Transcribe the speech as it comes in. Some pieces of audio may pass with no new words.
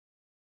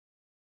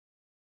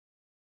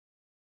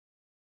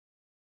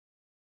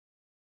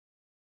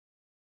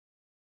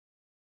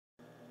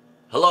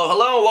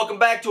Hello, welcome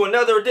back to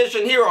another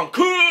edition here on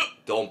Cook.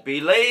 Don't be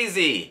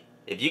lazy.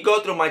 If you go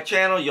through my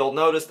channel, you'll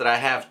notice that I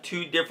have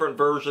two different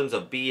versions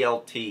of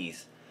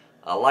BLTs.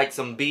 I like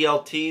some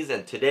BLTs,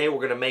 and today we're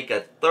going to make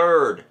a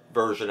third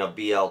version of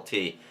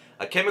BLT.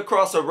 I came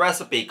across a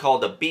recipe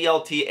called the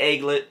BLT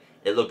egglet.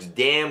 It looks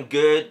damn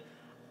good.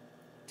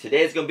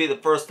 Today's going to be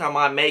the first time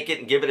I make it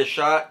and give it a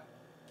shot.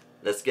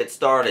 Let's get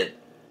started.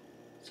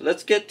 So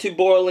let's get to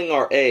boiling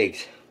our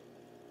eggs.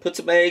 Put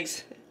some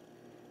eggs,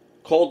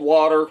 cold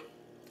water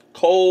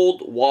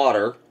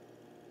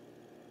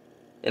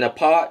in a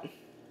pot.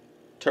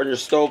 Turn your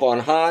stove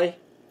on high.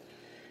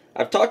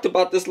 I've talked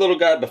about this little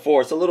guy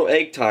before. It's a little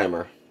egg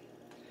timer.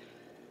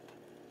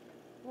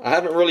 I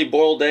haven't really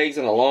boiled eggs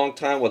in a long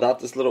time without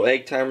this little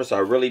egg timer, so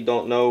I really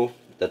don't know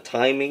the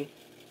timing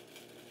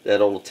that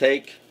it'll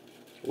take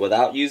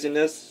without using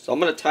this. So I'm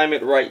going to time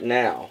it right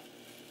now.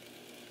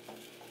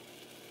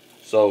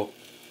 So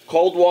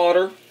cold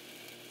water,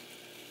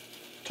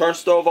 turn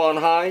stove on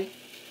high.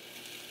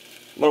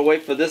 I'm going to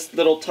wait for this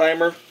little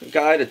timer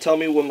guy to tell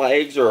me when my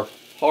eggs are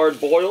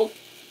hard boiled.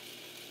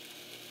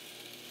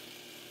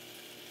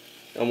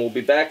 And we'll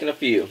be back in a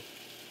few.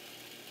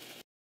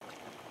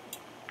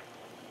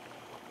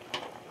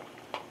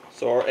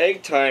 So our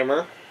egg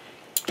timer,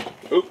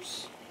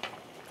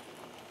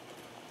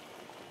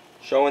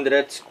 showing that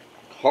it's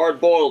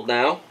hard boiled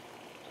now.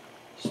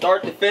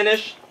 Start to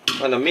finish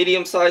on a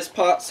medium-sized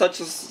pot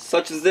such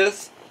as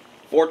this,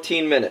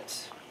 14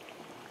 minutes.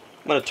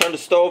 I'm going to turn the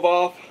stove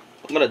off.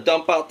 I'm going to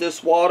dump out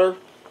this water,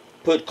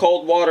 put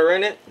cold water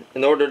in it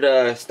in order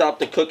to stop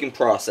the cooking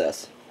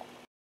process.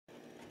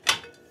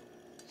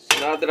 So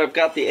now that I've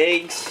got the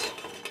eggs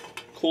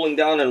cooling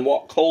down in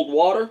cold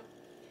water,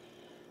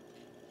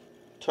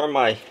 turn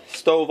my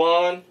stove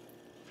on.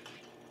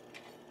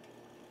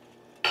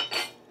 I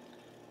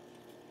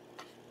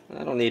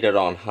don't need it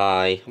on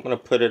high. I'm going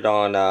to put it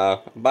on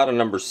about a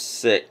number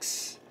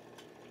 6.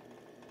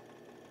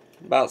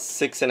 About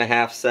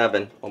 6.5,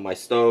 7 on my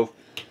stove.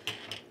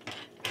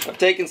 I've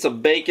taken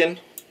some bacon.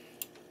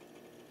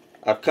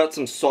 I've cut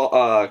some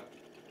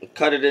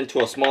cut it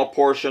into a small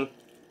portion.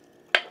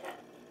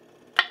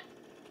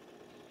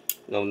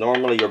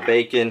 Normally your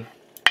bacon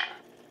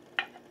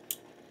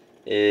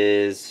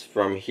is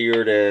from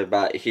here to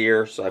about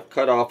here, so I've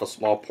cut off a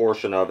small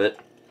portion of it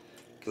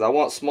because I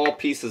want small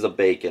pieces of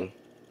bacon.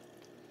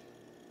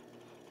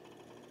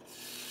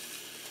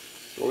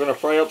 So we're going to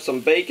fry up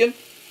some bacon.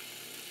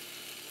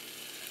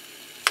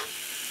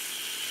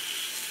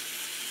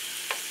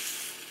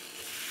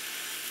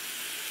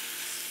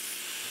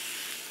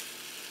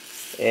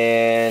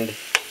 And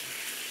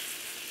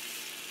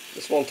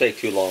this won't take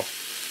too long.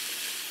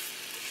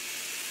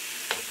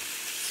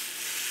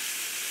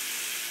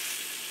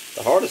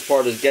 The hardest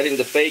part is getting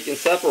the bacon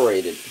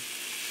separated.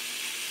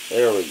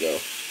 There we go.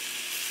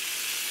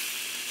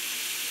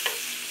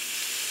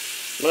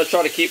 I'm going to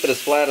try to keep it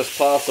as flat as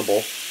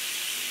possible.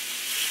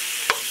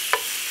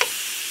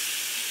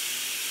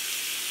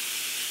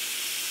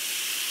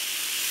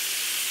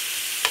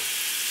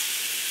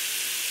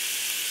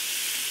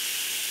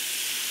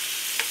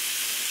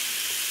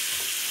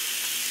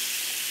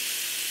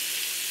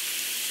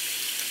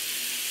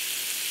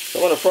 So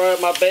I'm going to fry up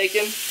my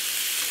bacon,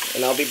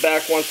 and I'll be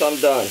back once I'm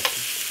done.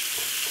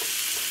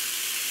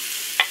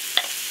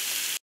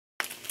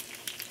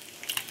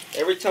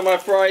 Every time I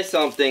fry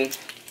something,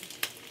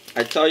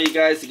 I tell you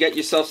guys to get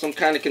yourself some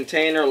kind of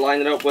container,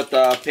 line it up with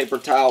paper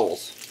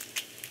towels.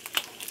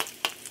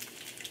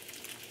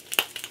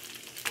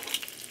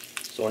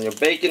 So when your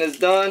bacon is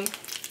done,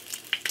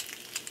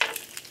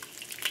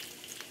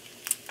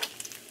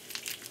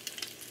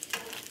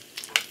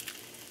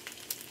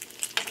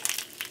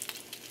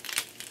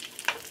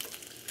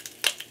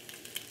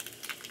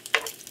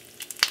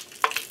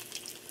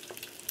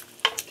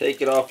 take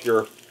it off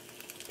your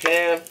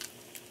pan.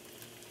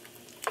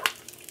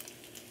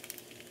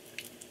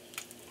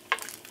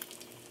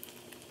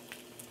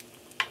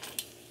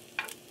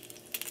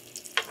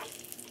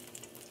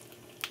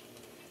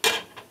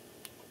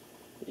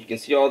 You can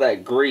see all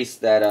that grease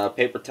that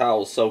paper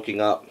towel is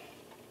soaking up.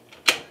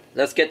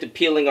 Let's get to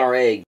peeling our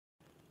egg.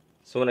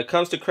 So when it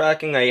comes to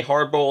cracking a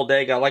hard-boiled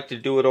egg, I like to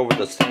do it over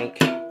the sink.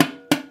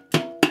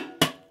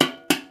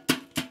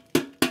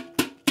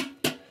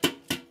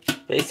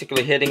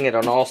 Basically hitting it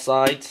on all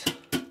sides.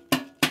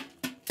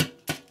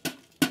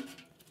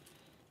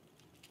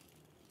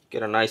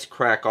 Get a nice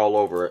crack all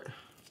over it.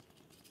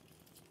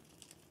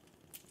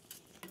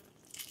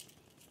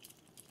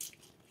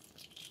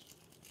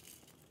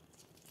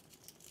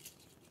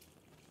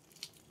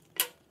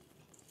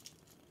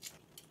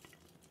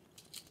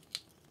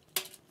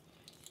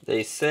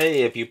 They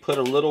say if you put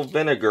a little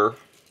vinegar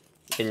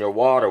in your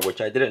water, which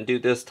I didn't do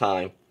this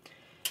time,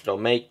 it'll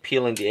make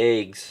peeling the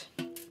eggs.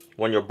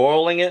 When you're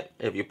boiling it,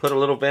 if you put a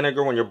little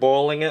vinegar when you're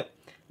boiling it,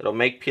 it'll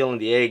make peeling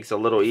the eggs a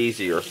little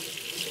easier.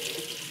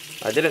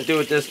 I didn't do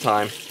it this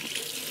time,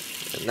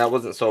 and that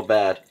wasn't so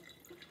bad.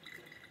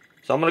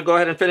 So I'm going to go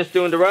ahead and finish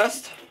doing the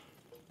rest.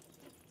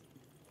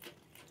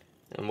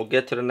 and we'll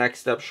get to the next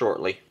step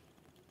shortly.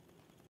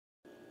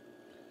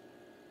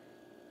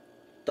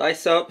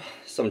 dice up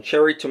some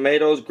cherry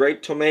tomatoes,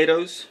 grape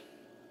tomatoes,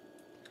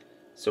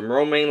 some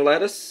romaine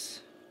lettuce,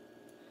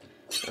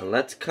 and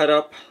let's cut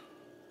up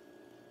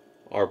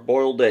our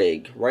boiled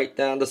egg right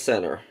down the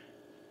center.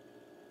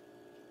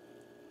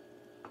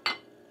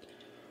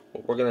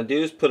 What we're going to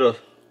do is put a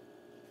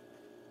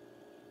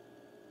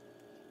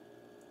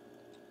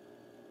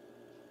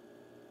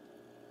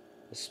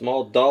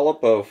small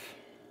dollop of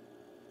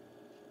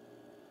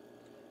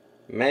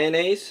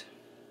mayonnaise,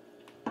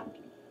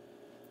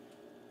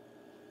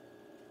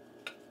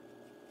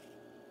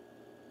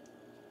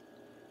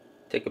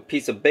 take a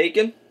piece of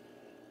bacon,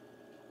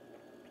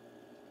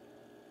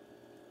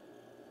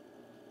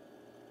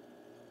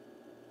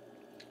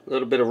 a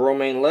little bit of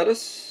romaine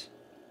lettuce,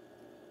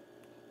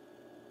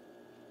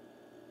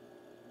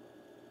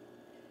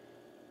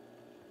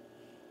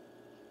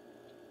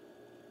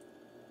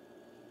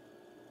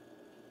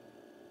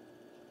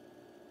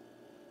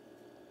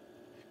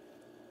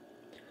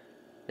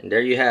 and there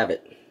you have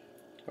it,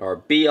 our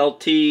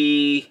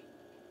BLT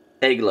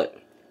egglet.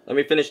 Let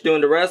me finish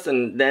doing the rest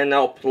and then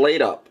I'll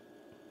plate up.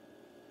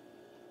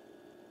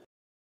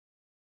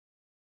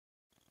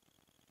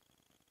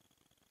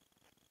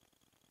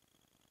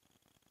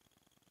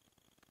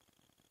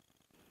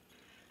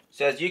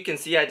 So as you can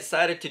see, I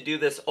decided to do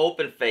this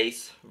open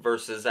face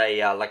versus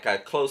a like a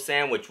closed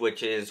sandwich,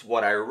 which is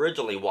what I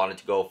originally wanted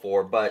to go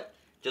for, but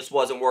just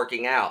wasn't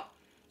working out.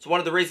 So one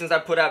of the reasons I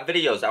put out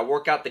videos, I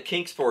work out the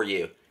kinks for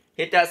you.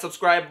 Hit that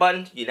subscribe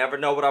button. You never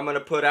know what I'm going to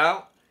put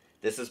out.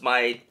 This is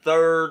my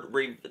third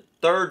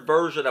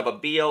version of a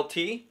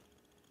BLT.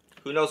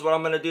 Who knows what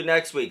I'm going to do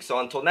next week. So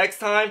until next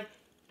time,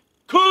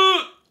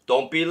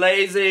 don't be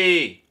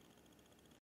lazy.